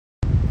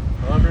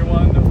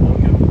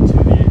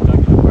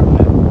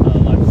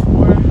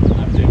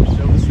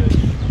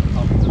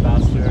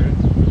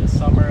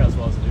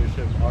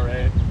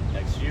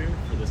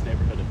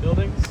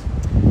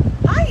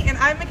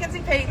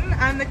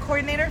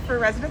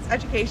Apartments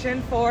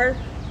education for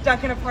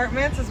Duncan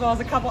Apartments as well as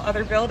a couple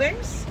other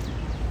buildings.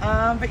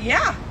 But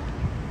yeah.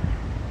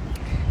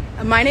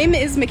 My name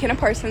is McKenna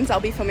Parsons.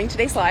 I'll be filming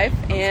today's live.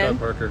 I'm Scott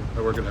Parker.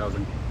 I work in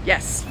housing.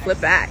 Yes, flip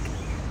back.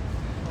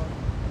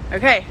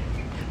 Okay,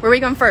 where are we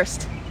going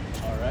first?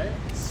 All right,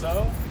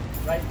 so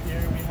right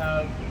here we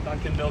have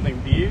Duncan Building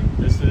B.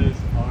 This is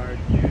our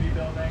community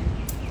building.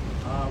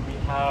 We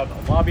have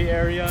a lobby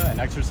area, an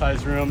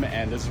exercise room,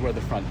 and this is where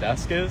the front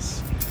desk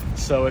is.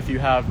 So if you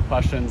have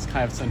questions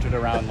kind of centered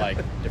around like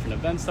different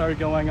events that are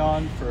going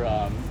on for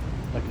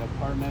like an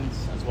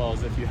apartments, as well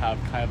as if you have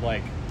kind of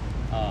like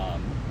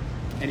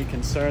any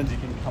concerns, you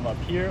can come up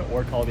here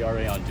or call the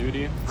RA on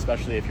duty,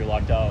 especially if you're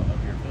locked out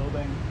of your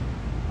building.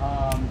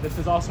 This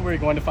is also where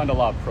you're going to find a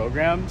lot of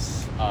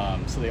programs.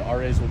 So the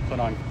RAs will put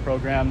on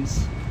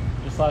programs.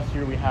 Just last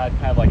year we had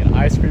kind of like an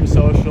ice cream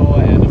social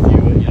and a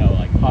few,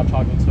 like hot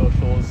chocolate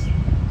socials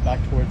back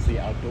towards the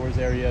outdoors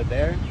area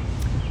there.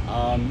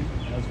 And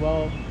as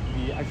well,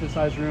 the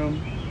exercise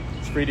room,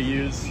 it's free to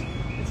use.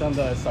 It's on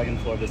the second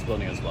floor of this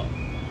building as well.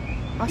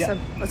 Awesome,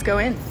 let's go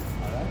in.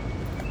 All right.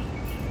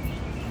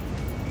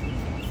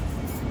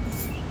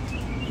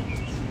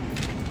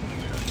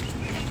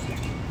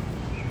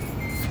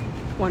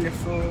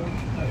 Wonderful.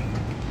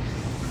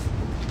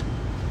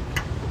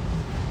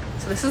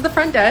 So this is the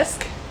front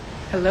desk.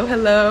 Hello,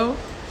 hello.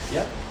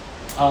 Yep.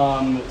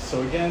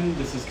 So again,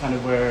 this is kind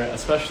of where,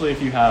 especially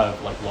if you have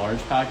like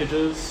large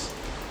packages,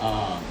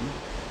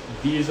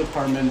 these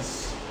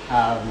apartments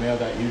have mail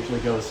that usually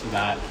goes to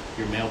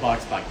your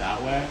mailbox back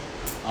that way.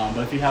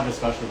 But if you have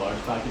especially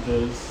large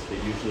packages, they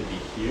usually be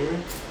here.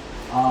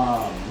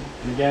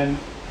 And again,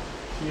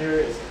 here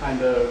is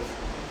kind of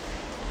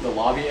the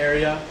lobby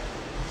area.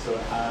 So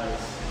it has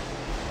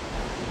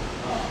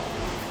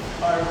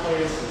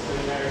fireplace, a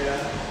sitting area,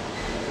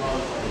 as well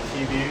as like a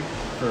TV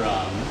for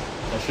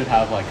that should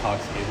have like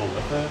Cox cable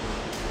with it.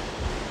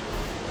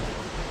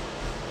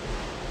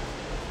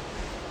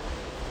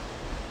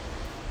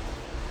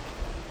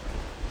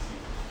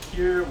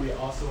 Here we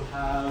also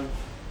have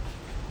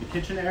the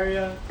kitchen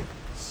area.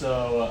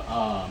 So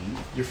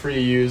you're free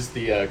to use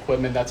the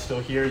equipment that's still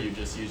here. You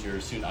just use your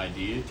student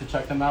ID to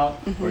check them out,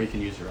 or you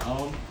can use your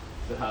own.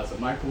 It has a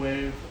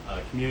microwave,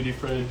 a community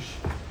fridge,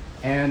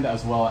 and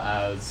as well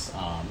as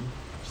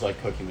just like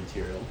cooking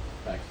material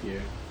back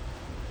here.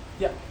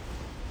 Yeah.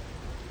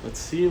 Let's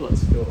see.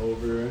 Let's go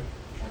over.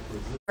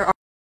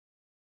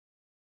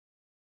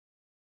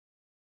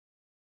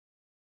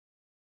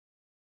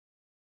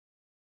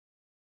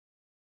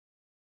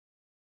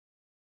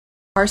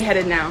 Where's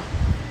headed now?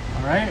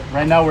 All right.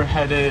 Right now we're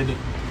headed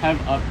kind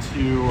of up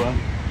to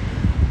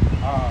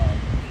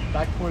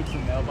back towards the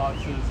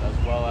mailboxes as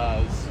well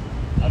as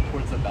up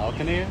towards the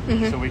balcony,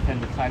 so we can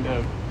kind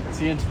of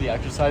see into the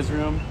exercise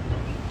room.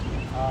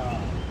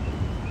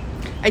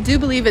 I do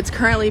believe it's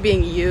currently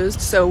being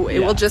used, so it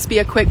will just be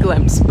a quick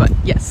glimpse, but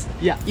yes.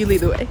 Yeah. You lead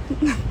the way.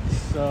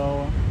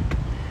 So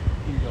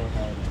you can go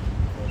ahead and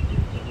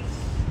go through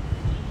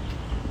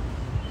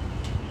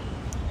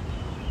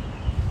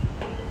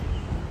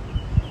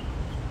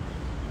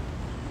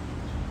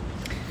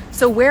this.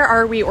 So where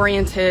are we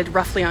oriented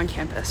roughly on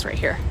campus right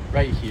here?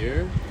 Right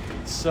here.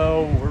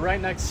 So we're right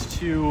next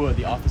to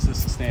the Office of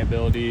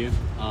Sustainability,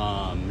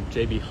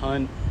 JB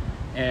Hunt,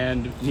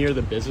 and near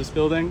the business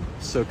building.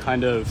 So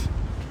kind of,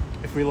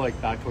 if we look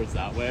back towards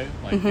that way,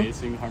 like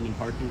facing Harmon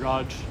Parking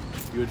Garage,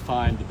 you would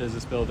find the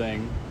business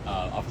building,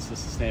 Office of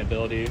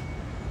Sustainability,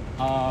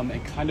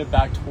 and kind of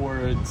back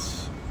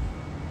towards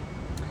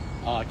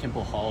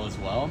Kimple Hall as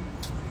well.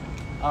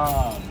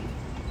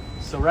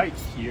 So right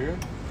here,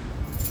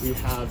 we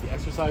have the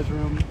exercise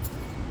room,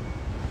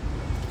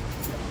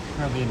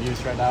 currently in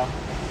use right now,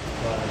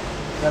 but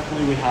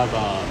definitely we have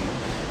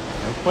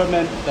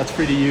equipment that's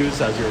free to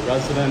use as you're a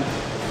resident.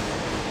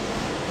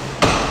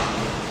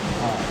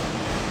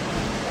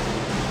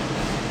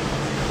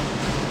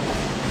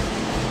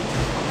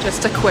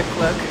 Just a quick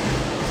look.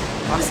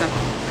 Awesome.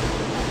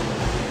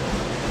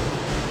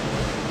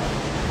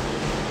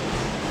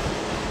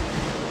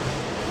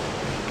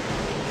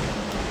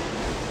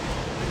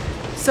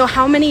 So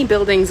how many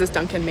buildings is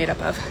Duncan made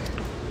up of?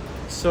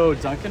 So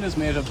Duncan is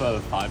made up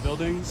of 5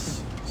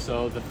 buildings.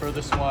 So the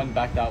furthest one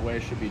back that way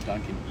should be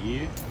Duncan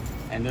E.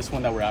 And this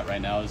one that we're at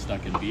right now is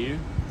Duncan B.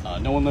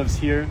 No one lives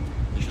here.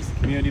 It's just a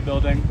community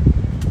building.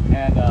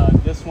 And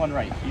this one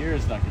right here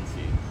is Duncan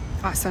C.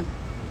 Awesome.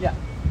 Yeah.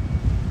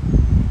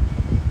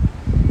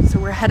 So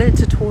we're headed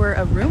to tour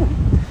a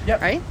room,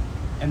 right?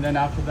 And then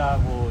after that,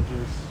 we'll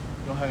just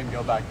go ahead and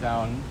go back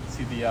down,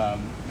 see the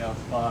mail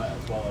spot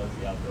as well as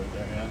the outdoors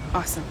area.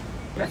 Awesome.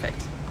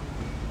 Perfect.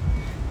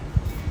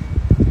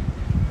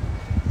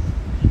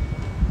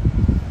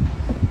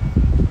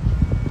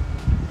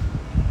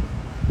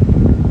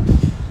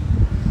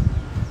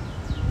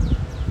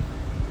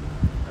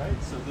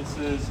 Right, so this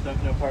is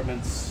Duncan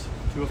Apartments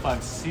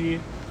 205C.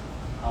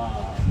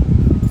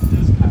 This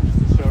is kind of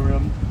just the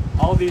showroom.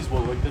 All of these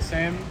will look the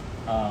same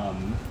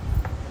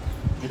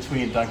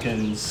between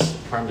Duncan's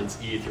Apartments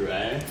E through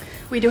A.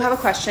 We do have a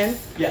question.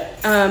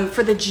 Yeah.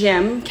 For the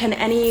gym, can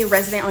any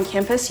resident on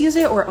campus use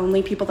it or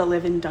only people that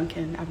live in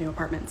Duncan Avenue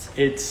apartments?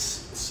 It's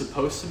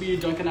supposed to be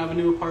Duncan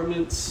Avenue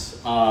apartments,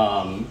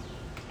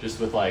 just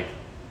with like,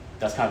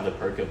 that's kind of the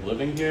perk of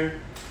living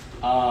here.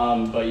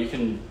 But you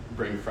can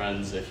bring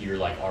friends if you're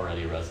like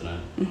already a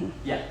resident. Mm-hmm.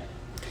 Yeah.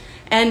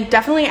 And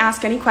definitely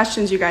ask any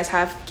questions you guys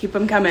have. Keep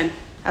them coming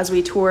as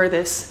we tour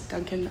this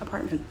Duncan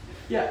apartment.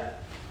 Yeah.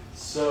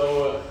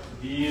 So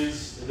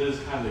this is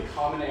kind of the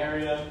common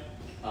area.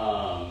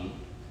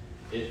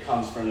 It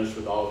comes furnished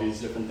with all these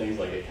different things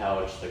like a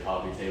couch, the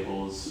coffee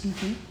tables.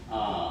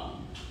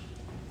 Mm-hmm.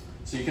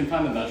 So you can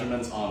find the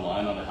measurements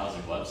online on the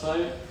housing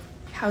website.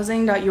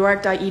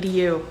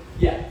 Housing.uark.edu.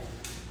 Yeah.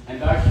 And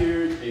back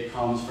here, it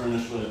comes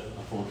furnished with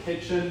a full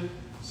kitchen.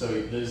 So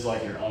there's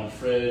like your own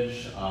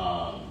fridge,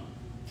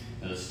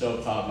 and a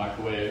stovetop,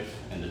 microwave,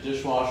 and the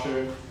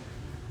dishwasher.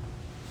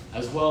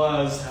 As well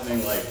as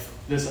having like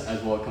this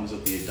as well comes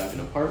with the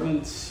Duncan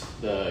apartments,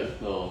 the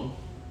little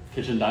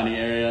kitchen dining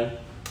area.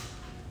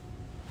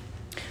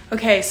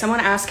 Okay, someone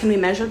asked, can we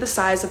measure the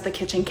size of the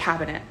kitchen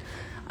cabinet?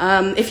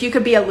 If you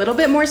could be a little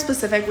bit more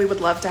specific, we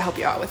would love to help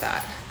you out with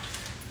that.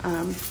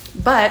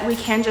 But we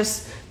can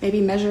just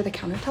maybe measure the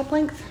countertop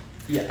length.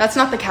 Yeah. That's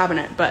not the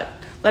cabinet, but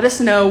let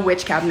us know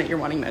which cabinet you're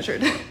wanting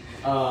measured.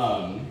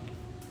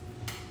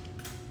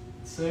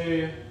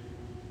 Say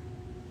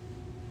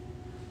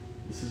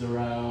this is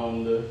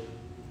around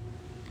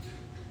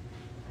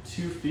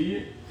 2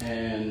 feet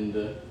and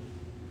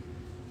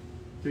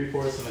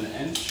 3/4 of an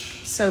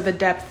inch. So the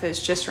depth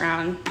is just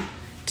around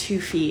 2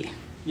 feet.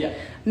 Yeah.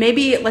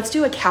 Maybe let's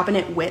do a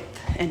cabinet width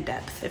and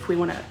depth if we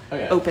want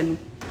to open.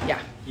 Yeah.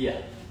 Yeah.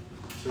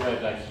 So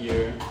right back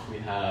here we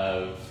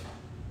have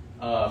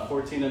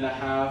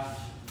 14.5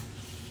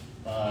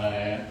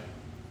 by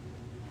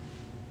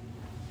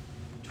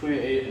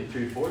 28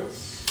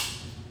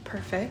 3/4.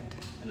 Perfect.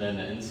 And then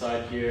the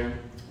inside here,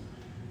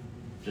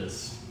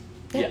 just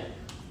Yeah.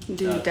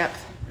 Do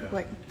depth. yeah.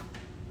 Like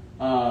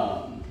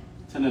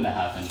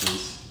 10.5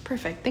 inches.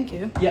 perfect. Thank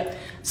you. Yeah.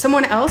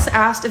 Someone else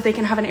asked if they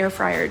can have an air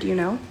fryer. Do you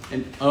know?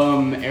 And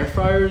air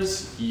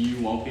fryers you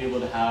won't be able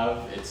to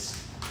have.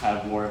 It's kind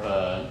of more of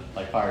a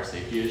like fire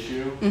safety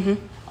issue.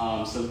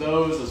 Mm-hmm. So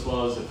those, as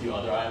well as a few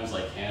other items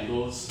like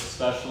candles,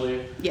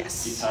 especially.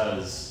 Yes.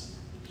 Because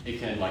it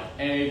can like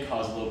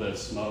cause a little bit of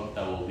smoke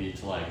that will lead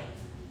to like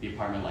the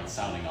apartment like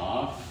sounding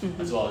off,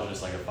 Mm-hmm. as well as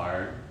just like a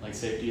fire like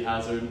safety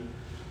hazard.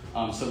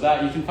 So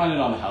that you can find it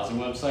on the housing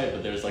website,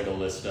 but there's like a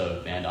list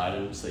of banned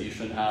items that you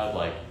shouldn't have,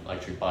 like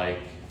electric bike,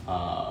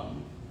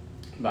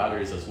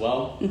 batteries as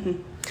well. Mm-hmm.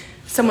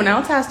 Someone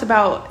else asked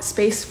about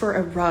space for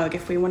a rug.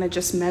 If we want to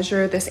just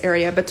measure this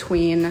area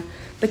between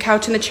the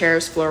couch and the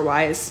chairs floor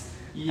wise,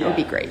 that would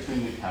be great.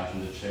 Between the couch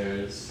and the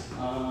chairs.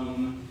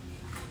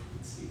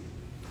 Let's see.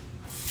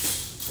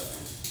 Sorry.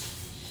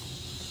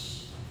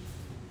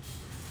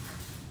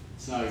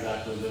 It's not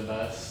exactly the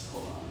best.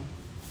 Hold on.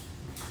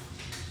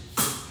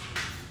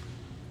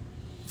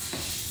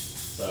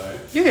 Sorry.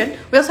 You're good.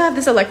 We also have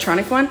this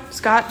electronic one.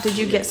 Scott, did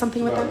you get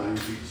something with About that? 9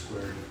 feet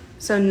squared.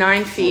 So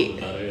 9 A feet.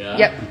 little better, yeah.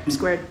 Yep,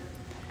 squared.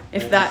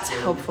 If that's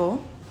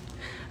helpful.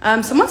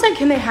 Someone said,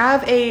 can they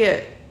have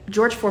a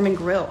George Foreman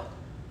grill?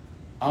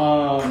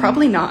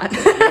 Probably not.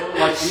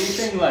 Like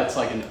anything that's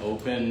like an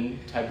open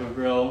type of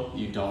grill,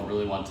 you don't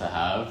really want to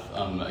have.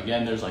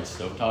 Again, there's like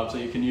stovetops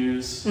that you can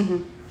use,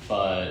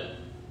 but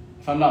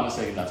if I'm not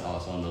mistaken, that's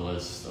also on the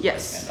list of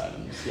Yes. like,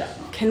 banned items. Yeah.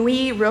 Can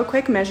we real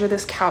quick measure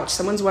this couch?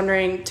 Someone's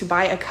wondering to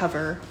buy a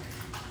cover,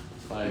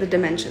 the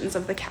dimensions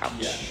of the couch.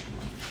 Yeah.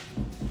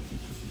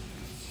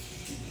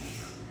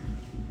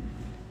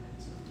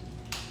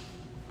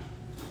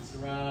 It's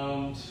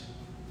around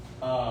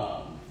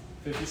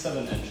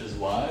 57 inches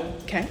wide.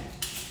 Okay.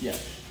 Yeah.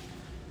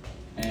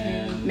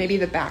 And Maybe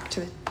the back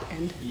to the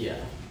end. yeah,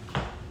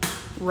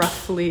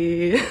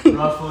 Roughly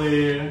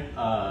roughly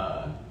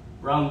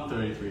around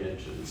 33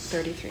 inches.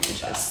 33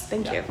 inches. Back.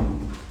 Thank Yeah. you.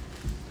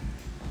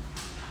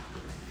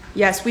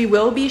 Yes, we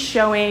will be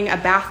showing a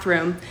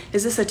bathroom.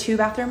 Is this a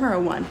 2-bathroom or a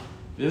 1?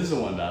 This is a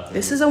 1-bathroom.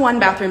 This is a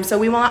 1-bathroom, so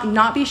we will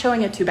not be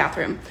showing a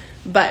 2-bathroom,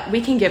 but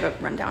we can give a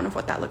rundown of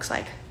what that looks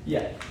like.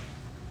 Yeah.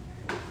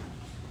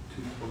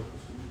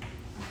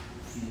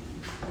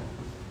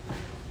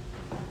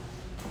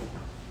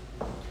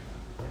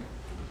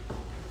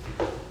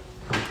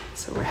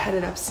 So we're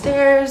headed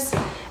upstairs,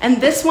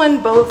 and this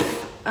one both,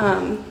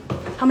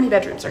 how many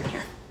bedrooms are in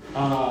here?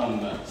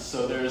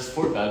 So there's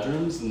 4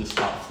 bedrooms in this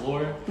top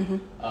floor.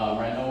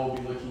 Right now we'll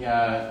be looking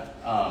at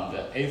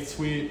the 8th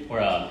suite, or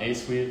A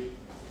suite,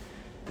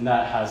 and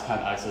that has kind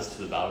of access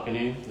to the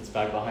balcony that's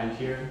back behind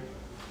here.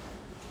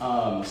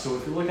 So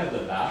if you look at the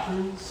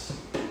bathrooms,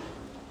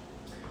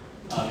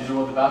 these are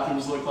what the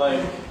bathrooms look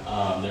like.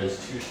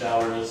 There's 2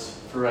 showers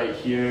for right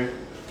here.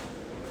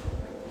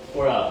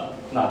 Or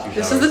not 2 showers.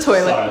 This is the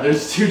toilet. Sorry,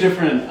 there's 2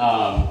 different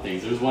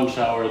things. There's 1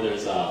 shower,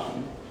 there's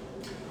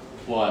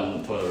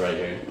 1 toilet right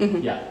here.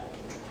 Yeah.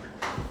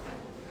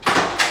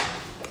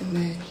 And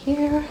then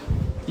here,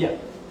 Yeah.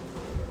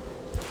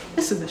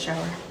 this is the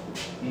shower.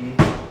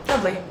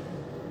 Lovely.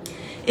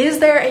 Is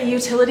there a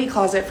utility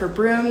closet for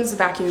brooms,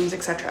 vacuums,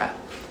 etc.?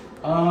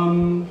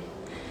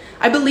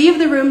 I believe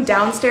the room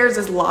downstairs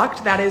is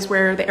locked. That is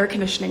where the air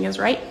conditioning is,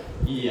 right?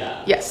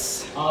 Yeah.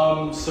 Yes.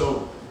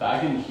 So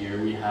back in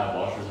here we have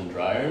washers and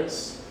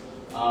dryers.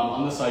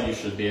 On the side you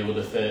should be able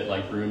to fit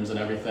like brooms and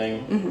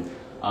everything.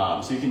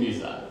 So you can use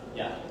that.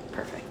 Yeah.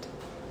 Perfect.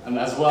 And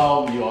as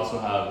well, you also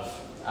have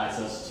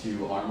access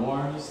to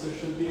armoires. There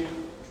should be.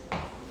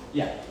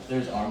 Yeah,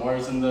 there's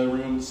armoires in the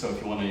room. So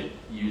if you want to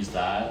use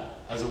that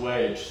as a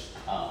way, it's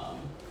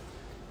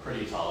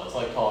pretty tall. It's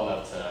like tall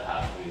enough to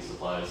have cleaning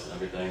supplies and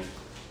everything.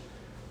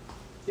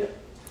 Yep.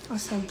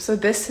 Awesome. So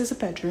this is a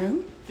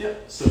bedroom.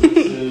 Yep. So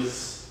this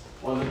is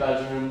one of the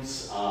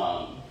bedrooms.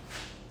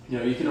 You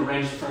know, you can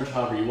arrange the furniture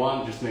however you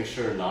want. Just make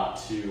sure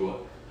not to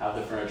have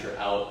the furniture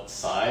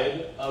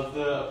outside of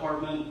the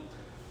apartment.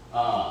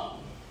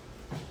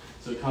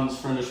 So it comes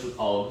furnished with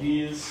all of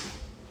these.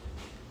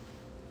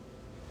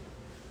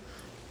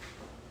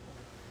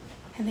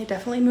 And they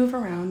definitely move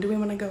around. Do we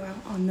want to go out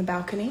on the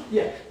balcony?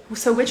 Yeah.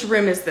 So which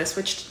room is this?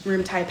 Which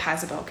room type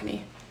has a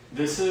balcony?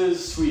 This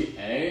is Suite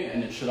A,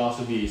 and it should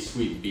also be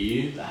Suite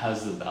B that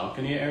has the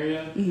balcony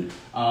area.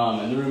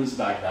 And the room's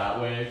back that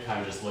way,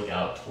 kind of just look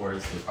out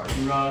towards the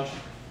parking garage.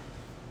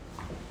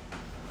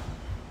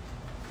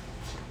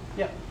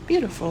 Yep.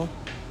 Beautiful.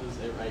 This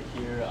is it right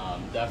here.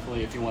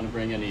 Definitely, if you want to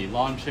bring any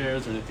lawn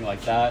chairs or anything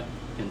like that,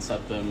 you can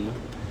set them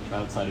right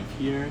outside of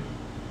here.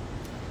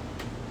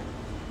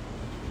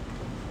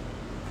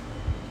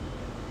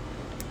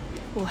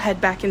 We'll head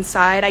back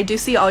inside. I do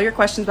see all your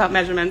questions about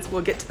measurements.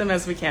 We'll get to them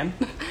as we can.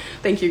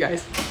 Thank you,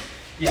 guys.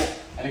 Yeah,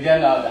 and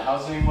again, the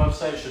housing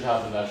website should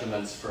have the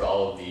measurements for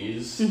all of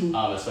these,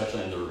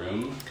 especially in the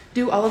room.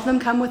 Do all of them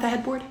come with a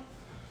headboard?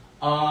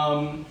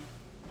 I'm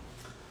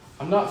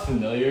not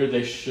familiar.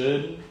 They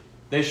should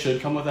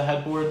come with a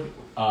headboard.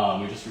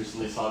 We just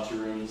recently saw 2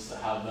 rooms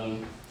that have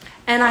them.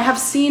 And I have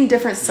seen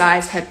different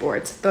size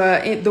headboards.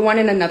 The one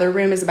in another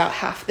room is about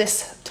half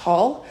this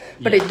tall,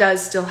 but it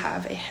does still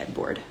have a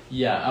headboard.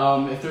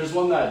 Yeah, if there's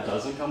one that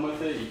doesn't come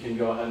with it, you can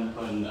go ahead and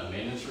put in a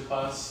maintenance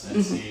request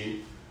and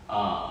see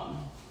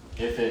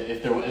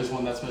if there is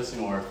one that's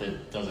missing or if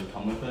it doesn't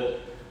come with it.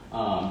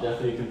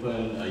 Definitely you can put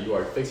in a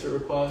UARK fix-it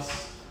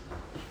request.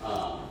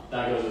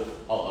 That goes with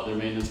all other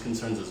maintenance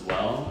concerns as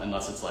well.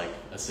 Unless it's like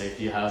a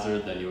safety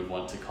hazard, then you would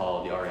want to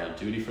call the RA on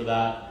duty for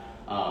that,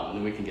 and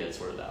then we can get it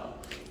sorted out.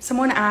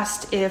 Someone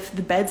asked if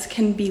the beds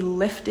can be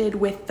lifted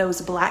with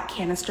those black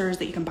canisters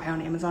that you can buy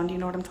on Amazon. Do you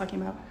know what I'm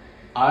talking about?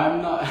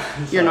 I'm not.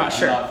 You're not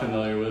sure. I'm not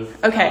familiar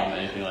with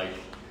anything like.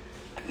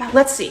 Now,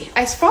 let's see.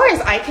 As far as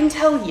I can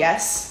tell,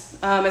 yes.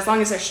 As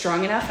long as they're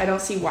strong enough, I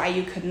don't see why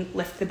you couldn't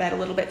lift the bed a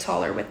little bit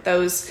taller with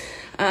those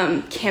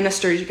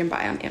canisters you can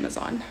buy on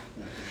Amazon.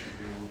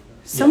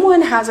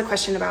 Someone has a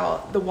question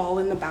about the wall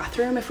in the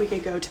bathroom, if we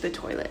could go to the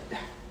toilet.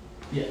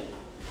 Yeah.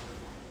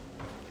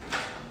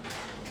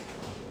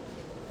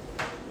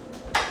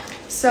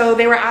 So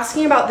they were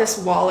asking about this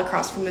wall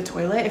across from the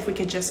toilet, if we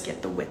could just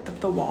get the width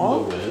of the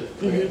wall. The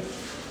width? Okay.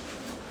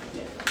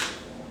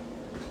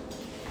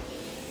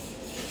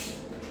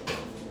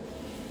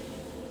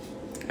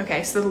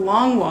 Okay, so the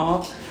long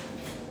wall,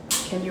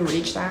 can you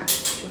reach that?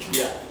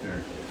 Yeah.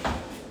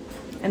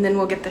 And then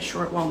we'll get the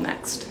short wall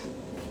next.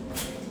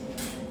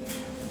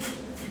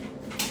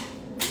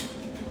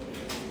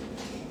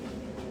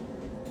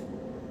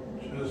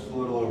 Just a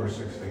little over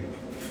 6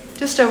 feet.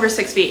 Just over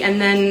 6 feet.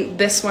 And then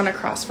this one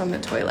across from the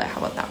toilet, how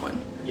about that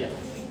one? Yeah.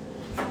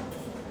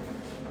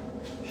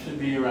 Should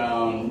be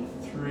around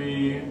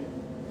 3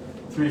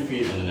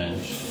 feet and an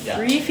inch. Yeah.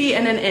 3 feet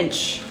and an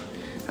inch.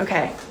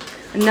 Okay.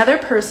 Another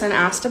person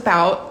asked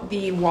about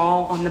the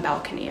wall on the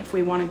balcony, if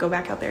we want to go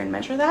back out there and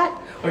measure that.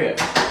 Oh yeah.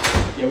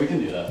 Yeah, we can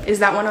do that. Is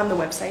that one on the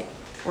website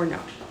or no?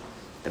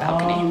 The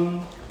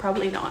balcony?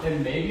 Probably not.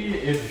 And maybe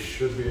You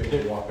should be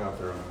able to walk out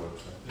there on the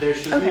website. there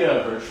should be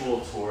a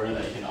virtual tour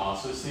that you can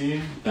also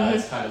see.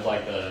 That's kind of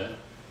like the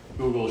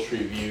Google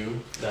Street View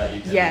that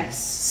you can.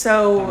 Yes.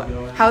 So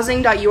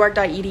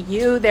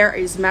housing.uark.edu, there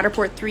is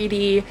Matterport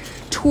 3D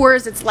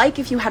tours. It's like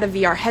if you had a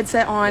VR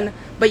headset on,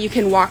 but you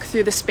can walk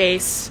through the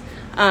space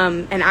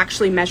and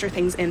actually measure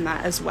things in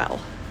that as well.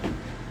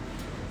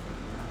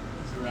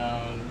 It's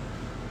around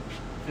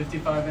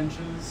 55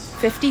 inches.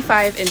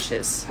 55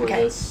 inches. For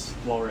Okay. this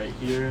wall right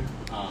here.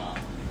 Oh,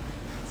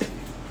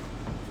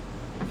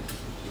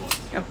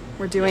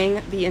 we're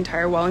doing the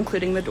entire wall,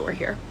 including the door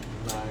here.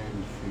 9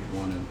 feet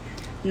 1 inch.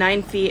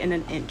 9 feet and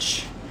an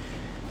inch.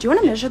 Do you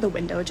want to measure the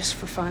window just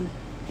for fun,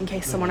 in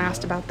case someone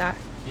asked about that?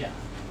 Yeah.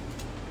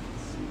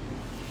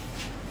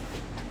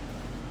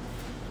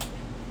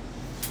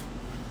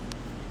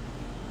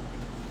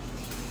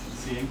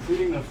 See,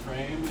 including the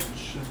frame, it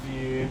should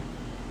be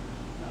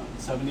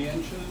 70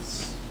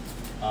 inches.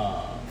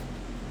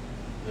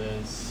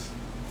 This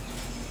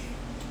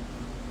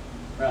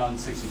around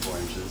 64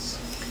 inches.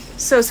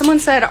 So someone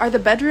said, are the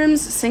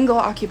bedrooms single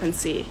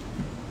occupancy?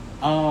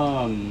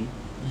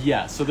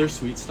 Yeah, so they're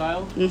suite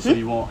style, so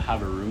you won't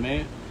have a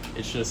roommate.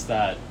 It's just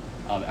that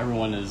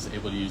everyone is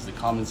able to use the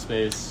common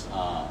space.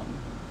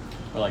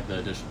 or like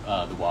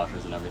the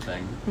washers and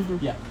everything.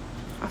 Yeah.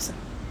 Awesome.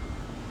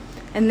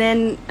 And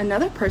then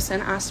another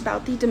person asked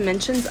about the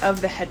dimensions of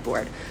the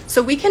headboard.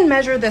 So we can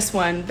measure this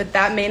one, but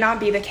that may not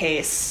be the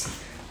case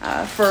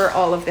for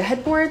all of the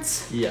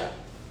headboards. Yeah.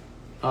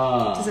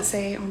 Does it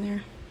say on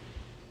there?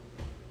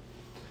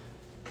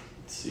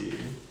 Let's see.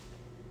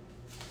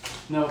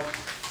 No.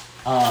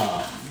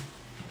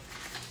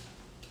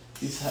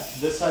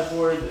 This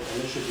headboard,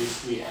 and it should be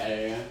Suite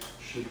A,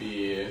 should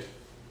be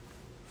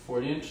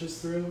 40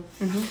 inches through.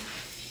 Let's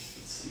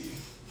see.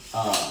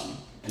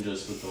 And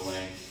just with the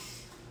length,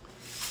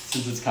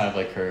 since it's kind of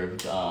like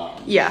curved.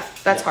 Yeah,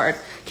 that's hard.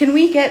 Can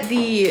we get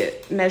the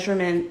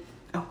measurement?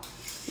 Oh,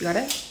 you got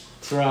it?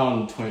 It's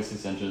around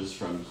 26 inches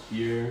from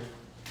here,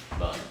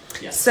 but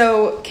yeah.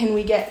 So can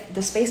we get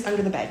the space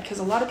under the bed? Because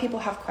a lot of people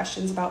have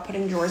questions about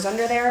putting drawers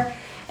under there,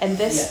 and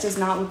this does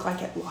not look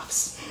like it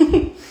locks.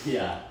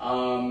 Yeah.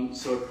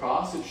 So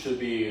across it should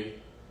be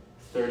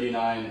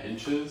 39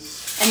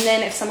 inches. And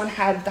then if someone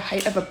had the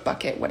height of a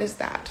bucket, what is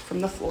that from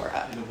the floor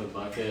up? Height of a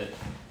bucket.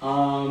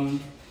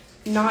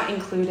 Not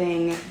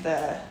including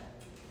the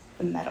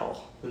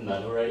metal. The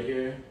metal right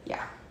here.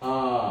 Yeah.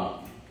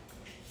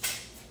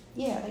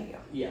 Yeah, there you go.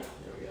 Yeah,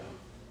 there we go.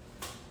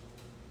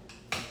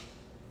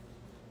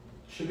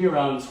 Should be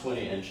around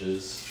 20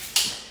 inches.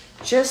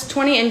 Just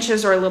 20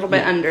 inches or a little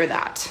bit under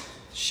that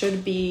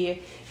should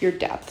be your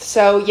depth.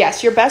 So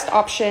yes, your best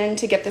option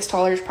to get this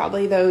taller is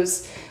probably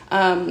those,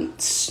 man,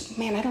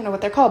 I don't know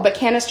what they're called, but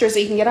canisters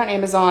that you can get on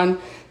Amazon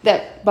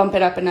that bump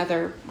it up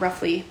another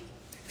roughly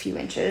a few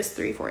inches,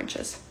 3-4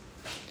 inches.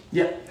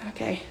 Yeah.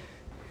 Okay.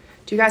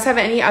 Do you guys have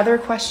any other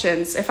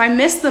questions? If I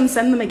missed them,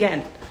 send them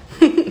again.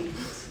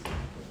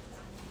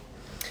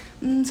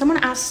 Someone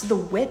asked the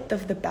width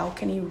of the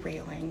balcony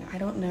railing. I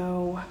don't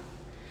know.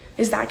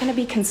 Is that going to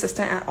be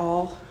consistent at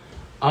all?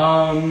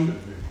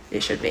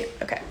 It should be.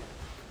 Okay.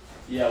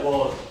 Yeah,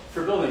 well,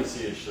 for building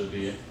C, it should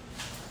be.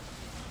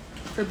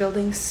 For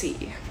building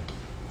C.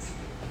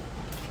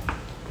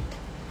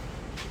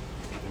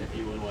 If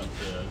you would want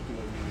to,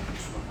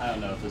 I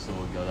don't know if this one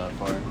would go that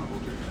far.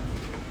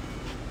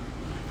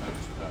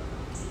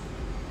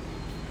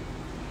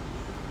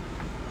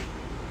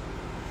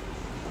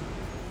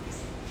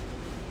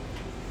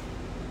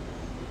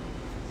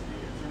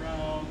 It's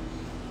around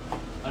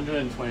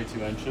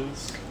 122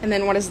 inches. And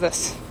then what is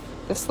this?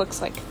 This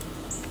looks like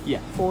Yeah.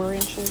 4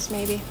 inches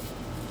maybe.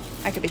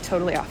 I could be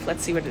totally off.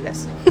 Let's see what it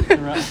is.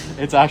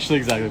 It's actually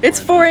exactly 4 It's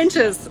 4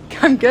 inches.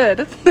 I'm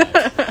good.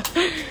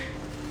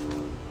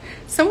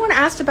 Someone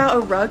asked about a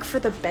rug for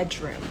the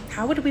bedroom.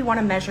 How would we want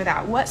to measure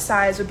that? What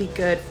size would be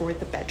good for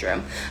the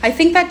bedroom? I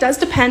think that does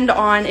depend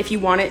on if you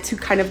want it to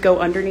kind of go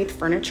underneath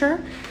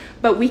furniture,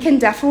 but we can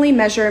definitely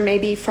measure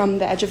maybe from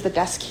the edge of the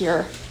desk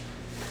here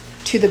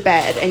to the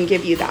bed and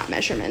give you that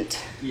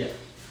measurement. Yeah.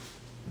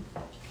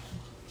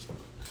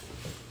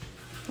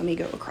 Let me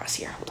go across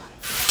here. Hold on.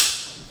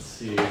 Let's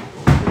see.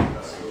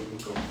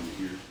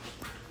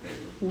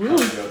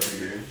 Really?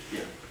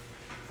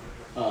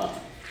 Yeah.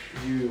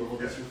 You hold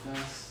this real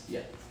fast?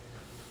 Yeah.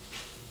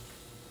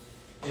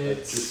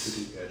 It's Just to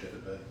the edge of the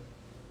bed.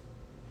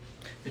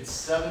 It's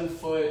 7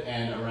 foot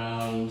and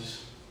around.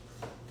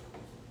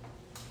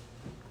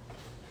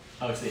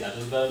 Oh, it's the edge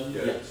of the bed?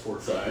 Yeah, it's 4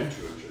 feet Sorry. and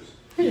 2 inches.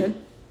 You're good.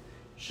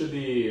 Should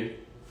be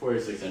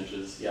 46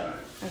 inches. Yeah.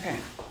 Okay.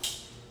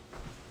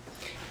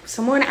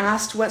 Someone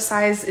asked what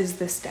size is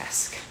this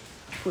desk?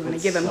 We're going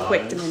to give them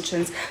quick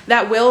dimensions.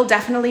 That will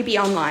definitely be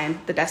online.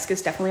 The desk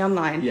is definitely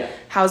online. Yeah.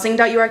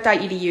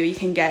 Housing.uark.edu. You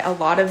can get a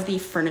lot of the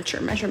furniture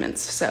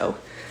measurements. So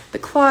the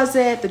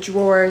closet, the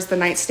drawers, the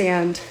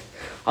nightstand,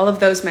 all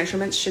of those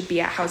measurements should be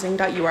at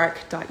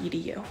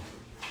housing.uark.edu.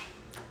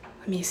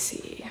 Let me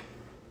see.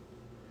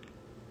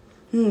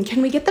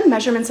 Can we get the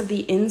measurements of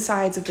the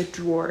insides of the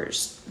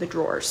drawers? The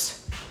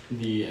drawers.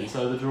 The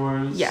inside of the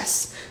drawers?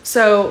 Yes.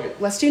 So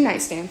let's do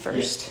nightstand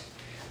first.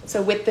 Yeah.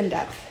 So width and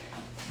depth.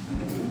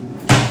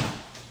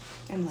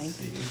 And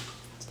length.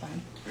 It's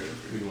fine.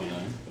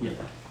 Yeah.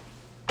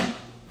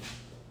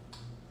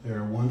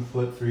 They're 1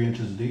 foot 3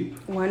 inches deep.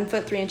 1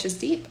 foot 3 inches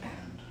deep.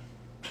 And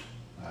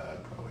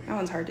probably That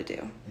one's hard to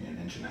do. an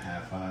inch and a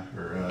half high.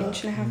 Or,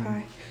 Inch and a half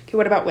high. Okay,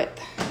 what about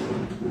width?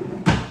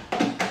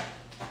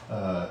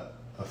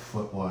 A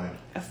foot wide.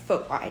 A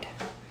foot wide.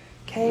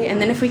 Okay,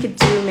 and then if we could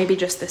do maybe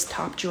just this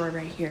top drawer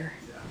right here.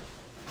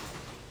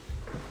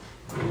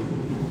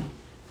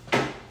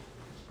 Yeah.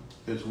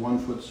 It's 1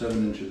 foot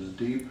 7 inches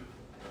deep.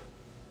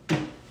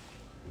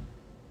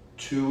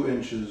 2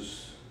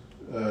 inches,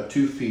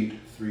 2 feet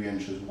 3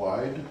 inches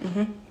wide.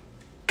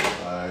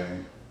 By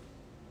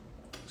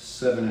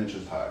 7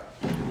 inches high.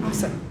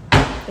 Awesome.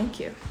 Thank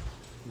you.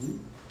 Do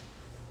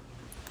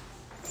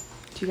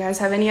you guys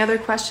have any other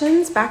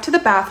questions? Back to the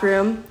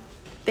bathroom.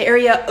 The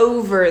area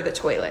over the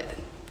toilet.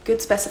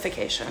 Good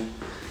specification.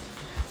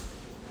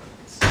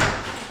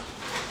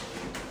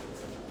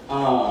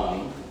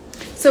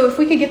 So if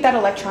we could get that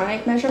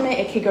electronic measurement,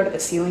 it could go to the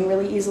ceiling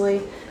really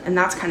easily, and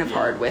that's kind of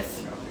hard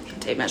with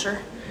tape measure.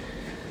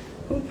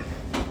 It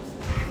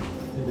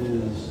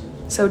is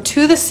So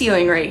to the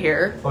ceiling right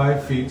here.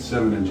 5 feet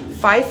 7 inches.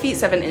 5 feet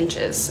 7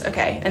 inches.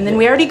 Okay, and then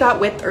we already got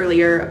width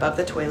earlier above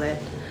the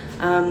toilet.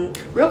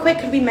 Real quick,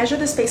 could we measure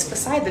the space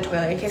beside the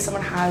toilet in case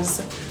someone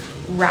has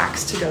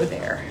racks to go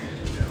there?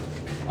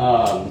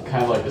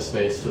 Kind of like the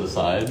space to the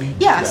side.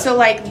 Yeah, so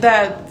like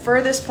the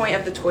furthest point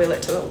of the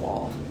toilet to the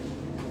wall.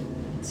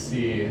 Let's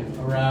see,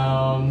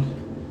 around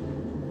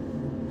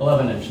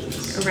 11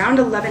 inches. Around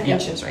 11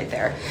 inches right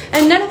there.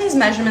 And none of these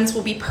measurements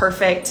will be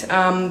perfect.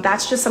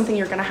 That's just something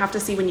you're gonna have to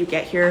see when you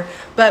get here.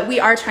 But we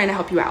are trying to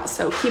help you out,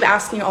 so keep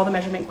asking all the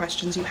measurement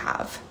questions you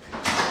have.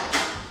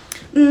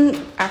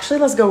 Actually,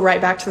 let's go right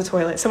back to the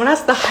toilet. Someone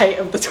asked the height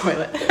of the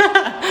toilet.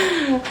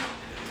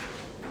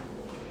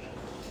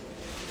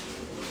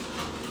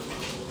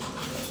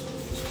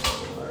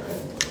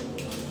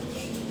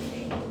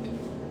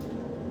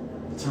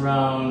 It's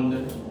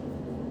around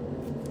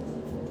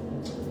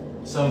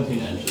 17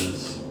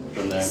 inches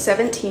from there.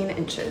 17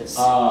 inches.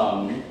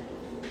 Let's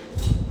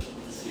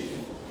see.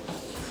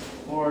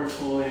 Or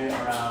fully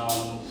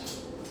around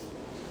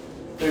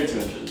 32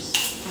 inches.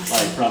 Awesome.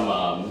 Like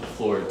from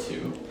floor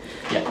to.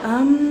 Yeah.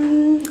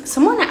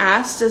 Someone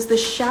asked, does the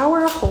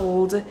shower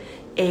hold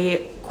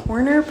a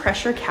corner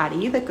pressure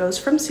caddy that goes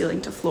from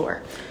ceiling to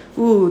floor?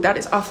 Ooh, that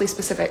is awfully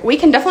specific. We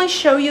can definitely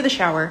show you the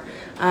shower.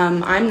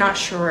 I'm not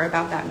sure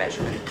about that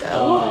measurement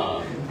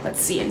though. Let's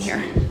see in here.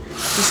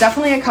 There's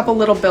definitely a couple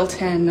little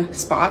built-in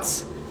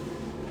spots.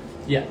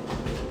 Yeah.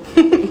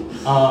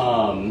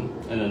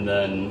 And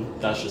then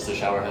that's just the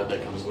shower head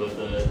that comes with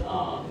it, as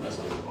well as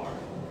the bar.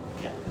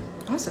 Yeah.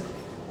 Awesome.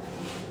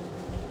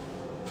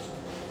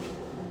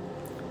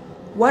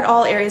 What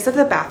all areas of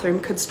the bathroom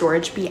could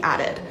storage be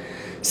added?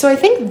 So I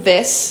think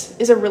this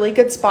is a really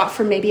good spot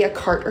for maybe a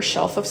cart or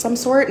shelf of some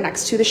sort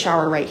next to the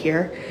shower right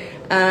here.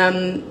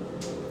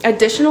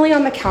 Additionally,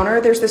 on the counter,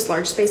 there's this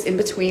large space in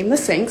between the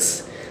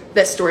sinks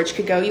that storage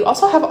could go. You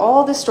also have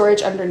all the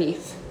storage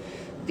underneath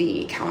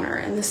the counter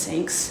and the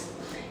sinks.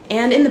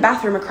 And in the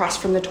bathroom across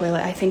from the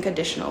toilet, I think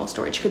additional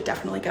storage could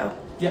definitely go.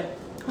 Yeah.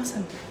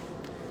 Awesome.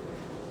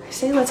 I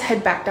say let's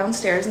head back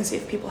downstairs and see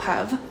if people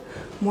have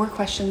more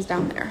questions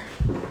down there.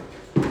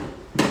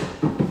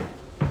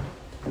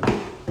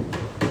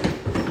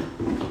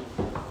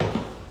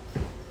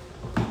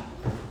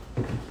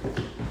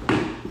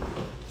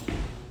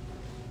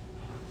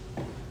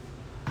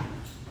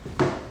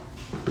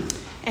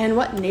 And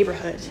what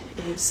neighborhood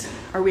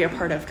are we a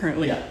part of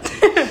currently? Yeah.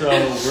 So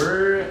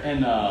we're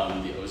in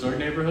the Ozark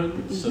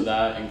neighborhood. So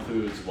that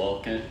includes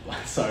Walton,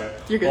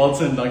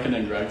 Duncan,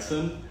 and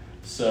Gregson.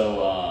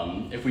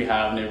 So if we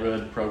have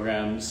neighborhood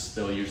programs,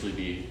 they'll usually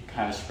be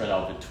kind of spread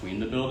out between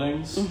the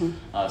buildings.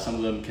 Some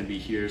of them can be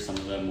here. Some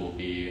of them will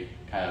be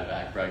kind of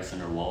at Gregson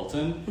or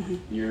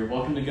Walton. You're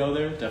welcome to go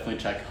there. Definitely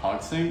check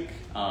HogSync.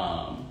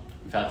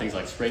 We've had things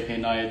like spray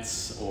paint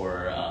nights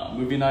or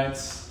movie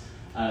nights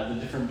at the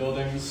different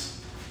buildings.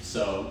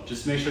 So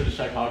just make sure to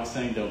check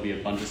HogSync. There'll be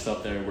a bunch of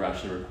stuff there we're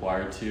actually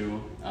required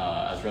to,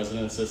 as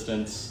resident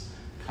assistants,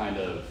 kind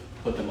of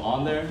put them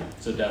on there.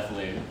 So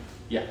definitely,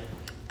 yeah.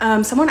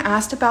 Someone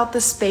asked about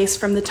the space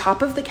from the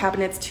top of the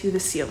cabinets to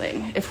the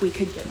ceiling, if we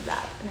could get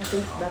that. And I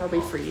think that'll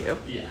be for you.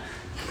 Yeah.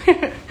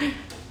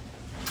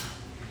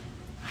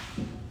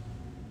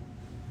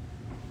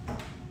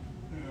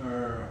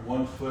 They're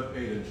 1 foot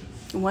 8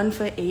 inches. 1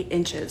 foot 8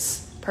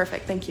 inches.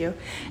 Perfect, thank you.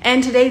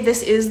 And today,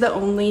 this is the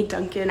only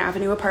Duncan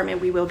Avenue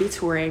apartment we will be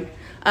touring.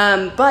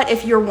 But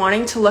if you're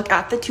wanting to look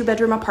at the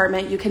 2-bedroom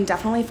apartment, you can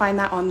definitely find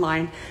that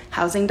online.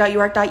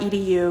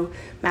 Housing.uark.edu,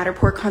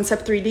 Matterport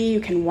Concept 3D. You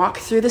can walk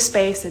through the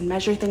space and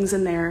measure things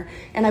in there.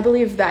 And I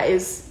believe that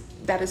is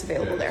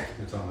available there.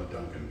 It's on the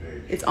Duncan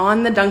page. It's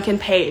on the Duncan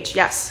page,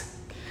 yes.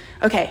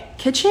 Okay,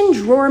 kitchen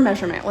drawer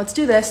measurement. Let's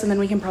do this, and then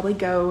we can probably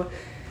go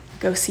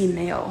see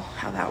mail,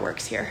 how that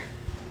works here.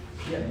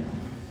 Yeah.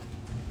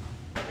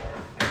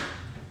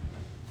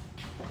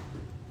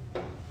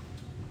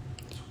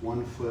 It's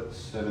 1 foot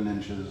 7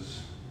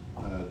 inches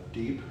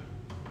deep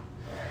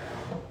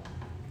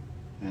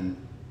and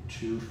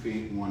 2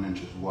 feet 1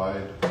 inches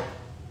wide.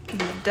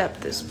 And the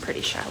depth is pretty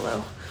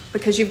shallow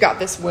because you've got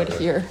this wood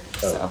here,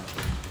 so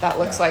that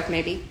looks like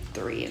maybe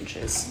 3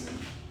 inches.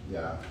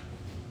 Yeah,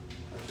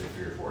 I'd say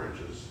 3 or 4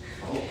 inches.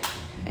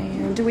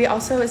 And do we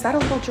also, is that a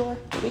little drawer?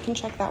 We can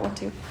check that one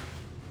too.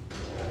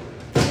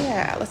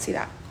 Yeah, let's see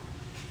that.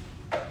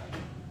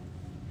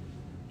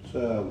 It's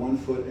 1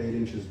 foot 8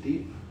 inches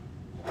deep,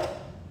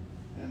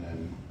 and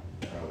then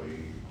probably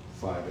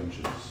 5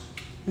 inches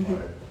wide,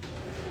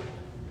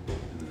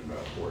 and then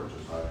about 4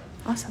 inches high.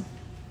 Awesome.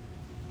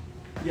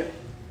 Yeah.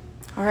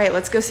 All right,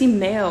 let's go see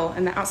mail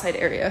in the outside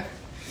area.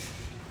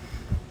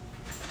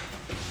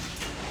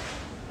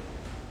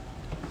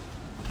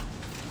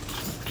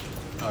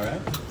 All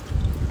right.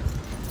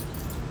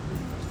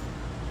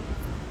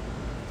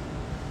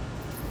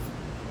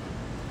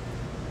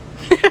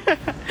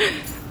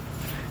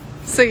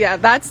 So yeah,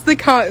 that's the,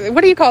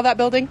 what do you call that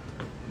building?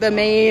 The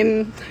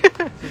main...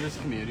 So this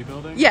community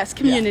building? Yes,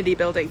 community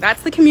building.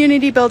 That's the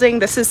community building.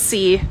 This is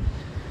C,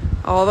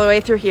 all the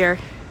way through here.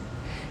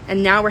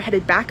 And now we're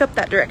headed back up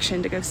that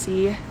direction to go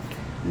see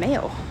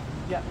mail.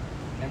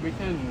 And we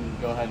can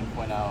go ahead and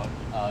point out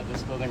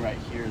this building right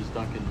here is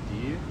Duncan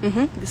D.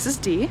 This is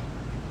D.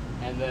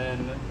 And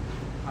then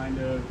kind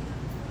of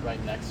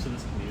right next to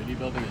this community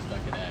building is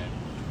Duncan A.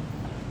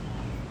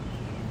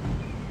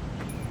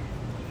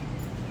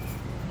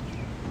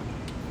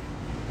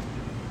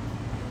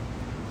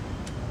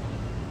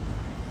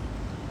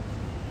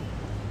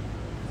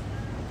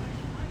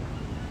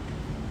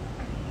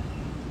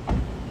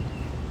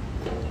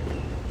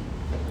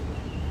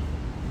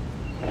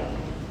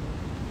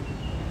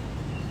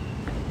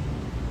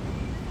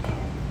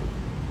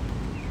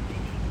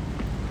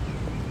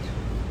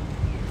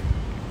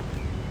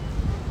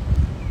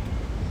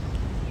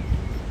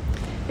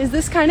 Is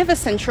this kind of a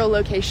central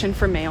location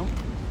for mail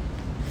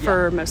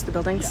for most of the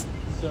buildings?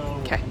 Yeah. So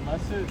Okay.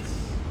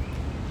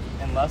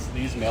 unless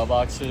these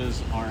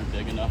mailboxes aren't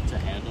big enough to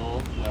handle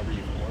whoever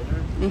you've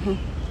ordered,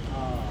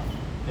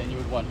 then you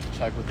would want to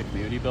check with the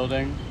community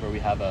building where we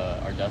have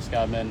our desk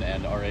admin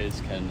and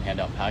RAs can hand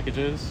out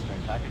packages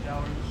during package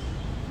hours.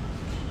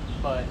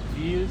 But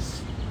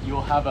these,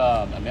 you'll have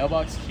a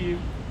mailbox key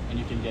and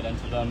you can get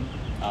into them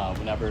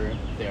whenever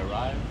they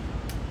arrive.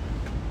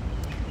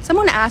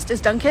 Someone asked,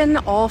 is Duncan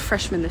all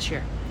freshmen this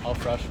year? All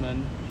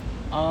freshmen.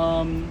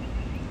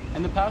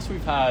 In the past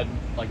we've had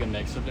like a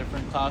mix of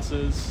different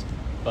classes,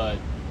 but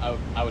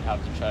I would have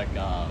to check.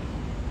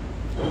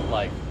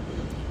 Like,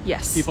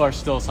 Yes. people are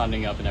still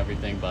signing up and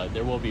everything, but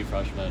there will be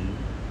freshmen,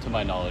 to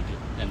my knowledge,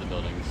 in the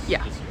buildings this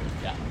year.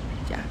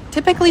 Yeah.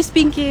 Typically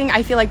speaking,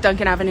 I feel like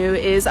Duncan Avenue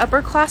is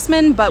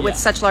upperclassmen, but with Yeah.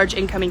 such large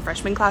incoming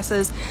freshman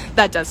classes,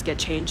 that does get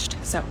changed.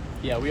 So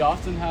Yeah, we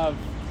often have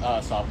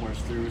sophomores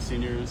through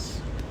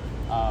seniors,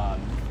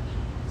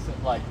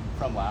 like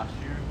from last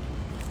year,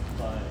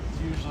 but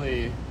it's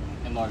usually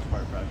in large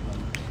part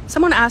freshmen.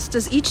 someone asked,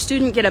 does each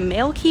student get a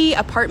mail key,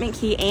 apartment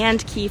key,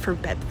 and key for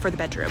the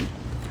bedroom?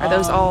 Are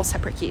those all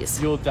separate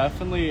keys? You'll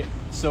definitely,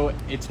 so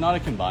it's not a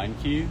combined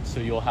key, so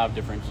you'll have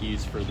different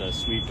keys for the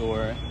suite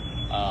door,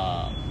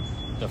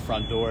 the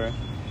front door,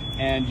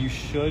 and you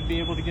should be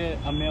able to get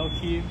a mail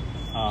key.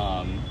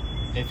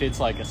 If it's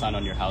like assigned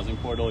on your housing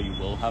portal, you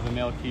will have a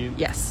mail key.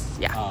 Yes.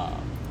 Yeah.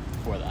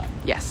 For that.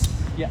 Yes.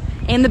 Yeah.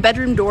 And the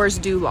bedroom doors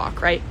do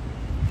lock, right?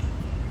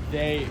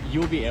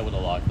 You'll be able to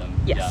lock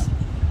them. Yes.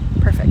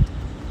 Yeah. Perfect.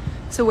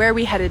 So where are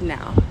we headed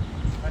now?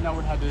 Right now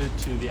we're headed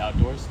to the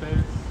outdoor space.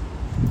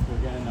 So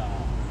again,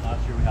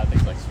 last year we had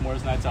things like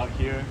s'mores nights out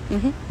here.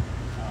 Mm-hmm.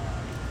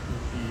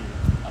 You'll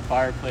see a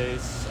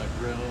fireplace, a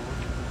grill.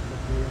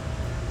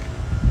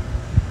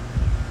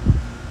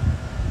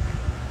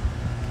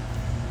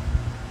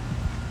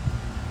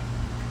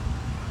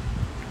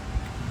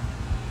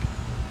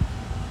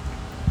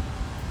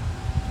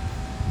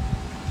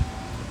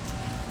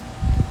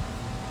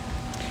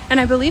 And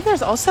I believe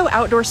there's also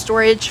outdoor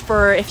storage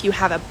for if you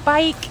have a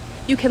bike,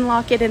 you can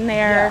lock it in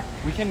there.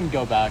 Yeah, we can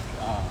go back.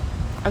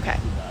 Okay.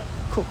 To that.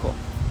 Cool.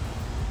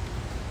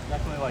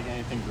 Definitely like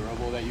anything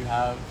durable that you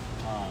have.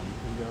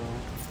 You can go.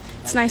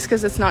 It's nice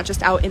because it's not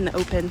just out in the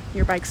open.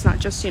 Your bike's not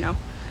just,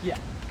 Yeah.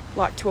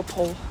 locked to a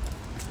pole.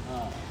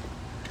 Uh,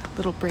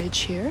 Little bridge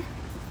here.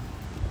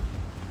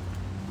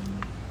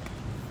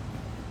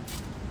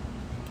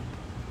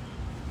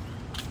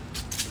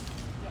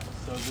 yeah.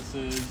 So this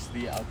is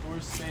the outdoor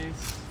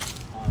space.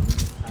 We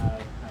just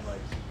have kind of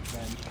like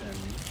bench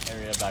and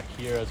area back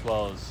here as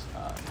well as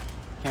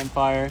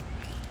campfire.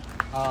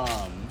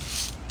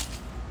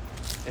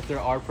 If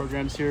there are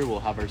programs here, we'll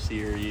have our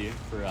CRE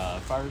for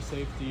fire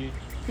safety.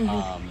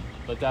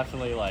 But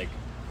definitely like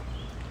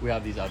we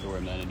have these outdoor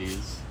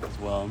amenities as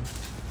well.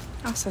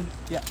 Awesome.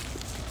 Yeah.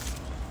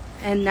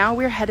 And now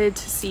we're headed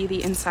to see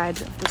the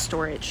inside of the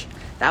storage,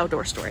 the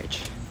outdoor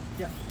storage.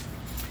 Yeah.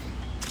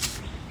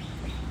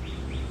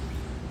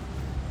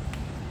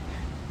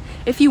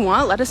 If you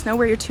want, let us know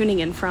where you're tuning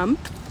in from.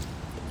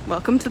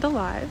 Welcome to the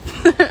live.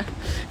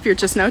 If you're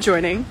just now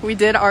joining, we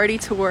did already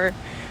tour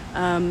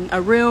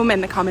a room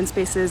and the common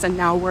spaces, and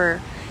now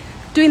we're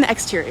doing the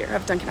exterior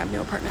of Duncan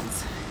Avenue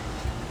Apartments.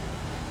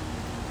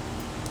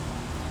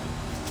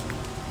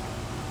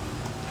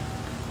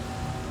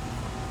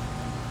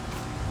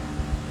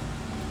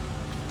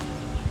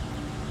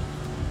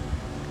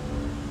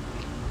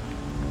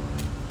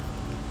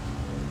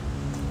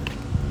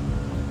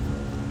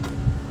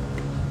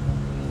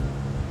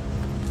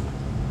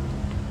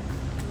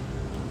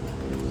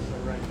 So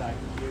right back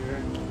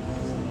here,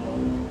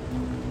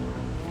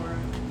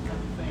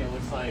 it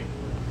looks like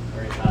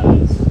where it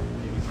has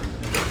maybe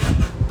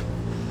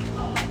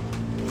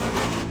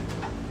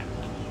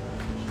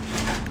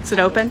something. Is it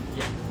open?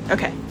 Yeah.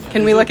 Okay.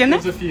 Can we look in there?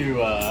 There's a few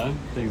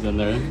things in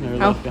there that are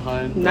left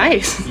behind.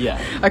 Nice.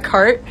 Yeah. A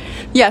cart.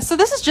 Yeah, so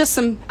this is just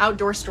some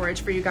outdoor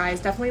storage for you guys.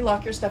 Definitely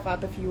lock your stuff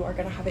up if you are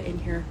going to have it in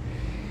here.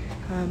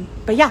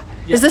 But yeah,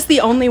 is this the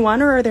only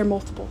one or are there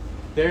multiple?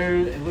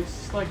 It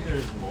looks like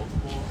there's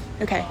multiple.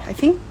 Okay, I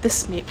think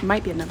this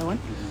might be another one.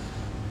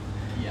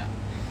 Yeah.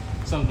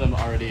 Some of them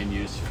already in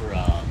use for.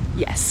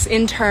 Yes,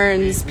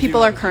 interns,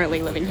 people are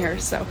currently living here,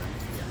 so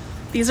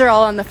these are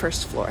all on the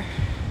first floor.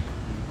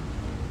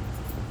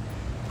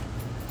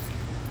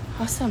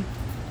 Awesome.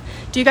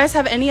 Do you guys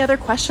have any other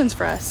questions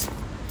for us?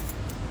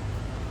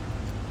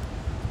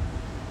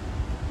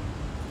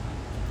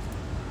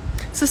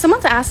 So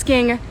someone's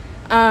asking,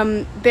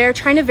 they're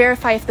trying to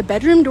verify if the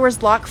bedroom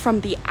doors lock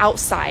from the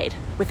outside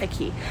with a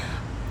key.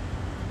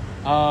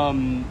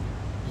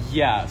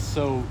 Yeah,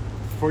 so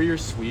for your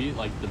suite,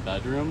 like the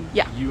bedroom,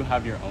 Yeah. you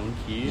have your own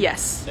key.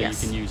 Yes, that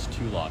yes. you can use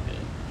to lock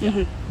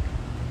it.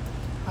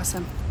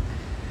 Awesome.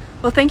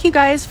 Well, thank you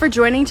guys for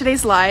joining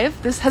today's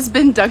live. This has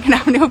been Duncan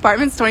Avenue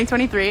Apartments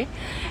 2023,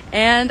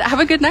 and have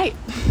a good night.